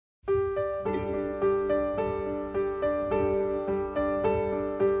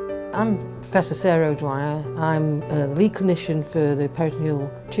I'm Professor Sarah O'Dwyer. I'm the lead clinician for the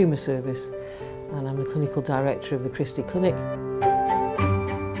Peritoneal Tumour Service and I'm the clinical director of the Christie Clinic.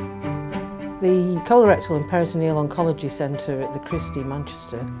 The Colorectal and Peritoneal Oncology Centre at the Christie,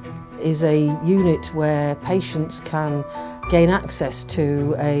 Manchester, is a unit where patients can gain access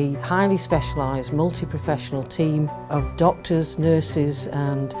to a highly specialised, multi-professional team of doctors, nurses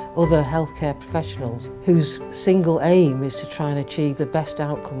and other healthcare professionals whose single aim is to try and achieve the best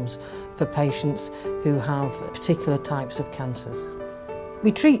outcomes for patients who have particular types of cancers.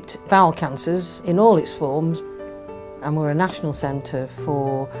 We treat bowel cancers in all its forms, and we're a national centre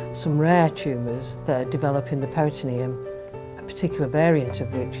for some rare tumours that develop in the peritoneum, a particular variant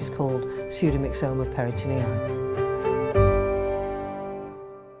of which is called pseudomyxoma peritonei.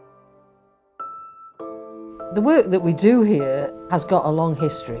 The work that we do here has got a long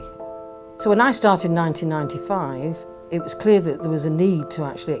history. So when I started in 1995, it was clear that there was a need to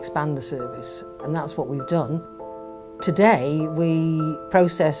actually expand the service, and that's what we've done. Today we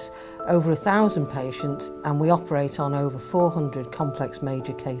process over 1,000 patients and we operate on over 400 complex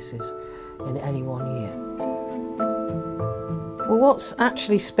major cases in any one year. Well, what's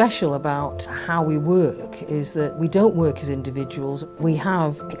actually special about how we work is that we don't work as individuals. We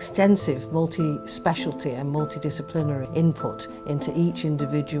have extensive multi-specialty and multidisciplinary input into each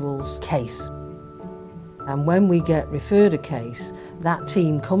individual's case. And when we get referred a case, that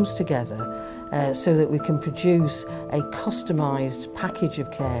team comes together so that we can produce a customised package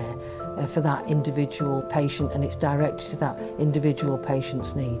of care for that individual patient, and it's directed to that individual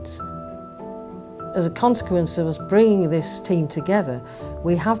patient's needs. As a consequence of us bringing this team together,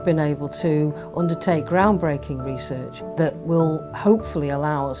 we have been able to undertake groundbreaking research that will hopefully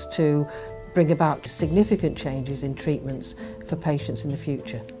allow us to bring about significant changes in treatments for patients in the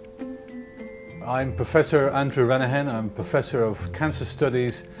future. I'm Professor Andrew Renahan. I'm Professor of Cancer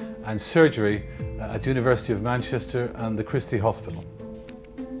Studies and Surgery at the University of Manchester and the Christie Hospital.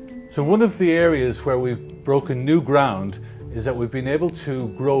 So one of the areas where we've broken new ground is that we've been able to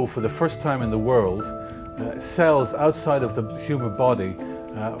grow for the first time in the world cells outside of the human body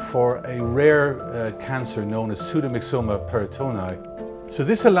for a rare cancer known as pseudomyxoma peritonei. So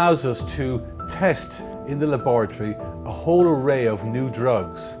this allows us to test in the laboratory a whole array of new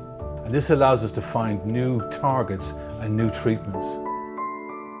drugs. And this allows us to find new targets and new treatments.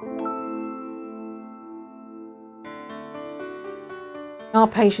 Our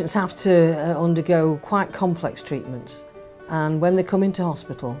patients have to undergo quite complex treatments, and when they come into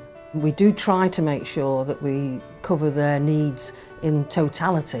hospital, we do try to make sure that we cover their needs in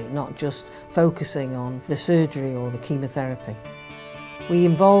totality, not just focusing on the surgery or the chemotherapy. We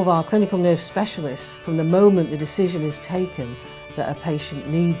involve our clinical nurse specialists from the moment the decision is taken that a patient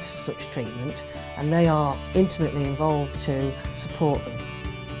needs such treatment, and they are intimately involved to support them.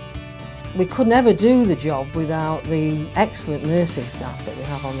 We could never do the job without the excellent nursing staff that we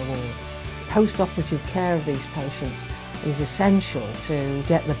have on the ward. Post-operative care of these patients is essential to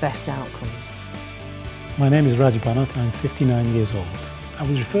get the best outcomes. My name is Raj Banat. I'm 59 years old. I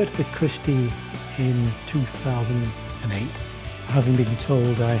was referred to Christie in 2008, having been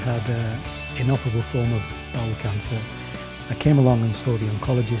told I had an inoperable form of bowel cancer. I came along and saw the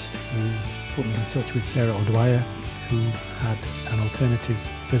oncologist who put me in touch with Sarah O'Dwyer, who had an alternative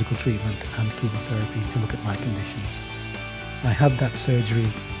surgical treatment and chemotherapy to look at my condition. I had that surgery.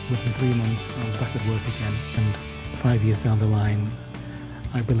 Within 3 months I was back at work again, and 5 years down the line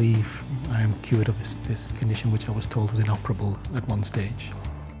I believe I am cured of this condition which I was told was inoperable at one stage.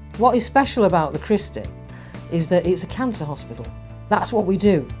 What is special about the Christie is that it's a cancer hospital. That's what we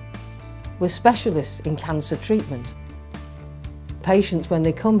do. We're specialists in cancer treatment. Patients, when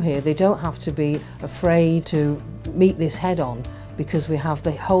they come here, they don't have to be afraid to meet this head-on because we have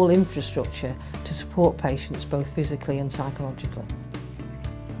the whole infrastructure to support patients both physically and psychologically.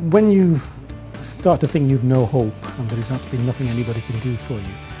 When you start to think you've no hope and there is absolutely nothing anybody can do for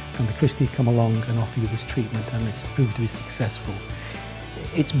you, and the Christie come along and offer you this treatment and it's proved to be successful,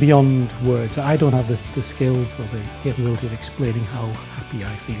 it's beyond words. I don't have the skills or the capability of explaining how happy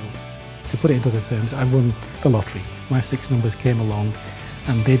I feel. To put it into other terms, I won the lottery. My 6 numbers came along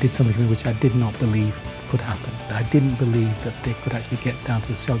and they did something which I did not believe could happen. I didn't believe that they could actually get down to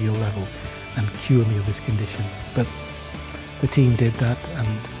the cellular level and cure me of this condition. But the team did that, and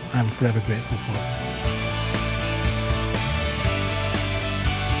I'm forever grateful for it.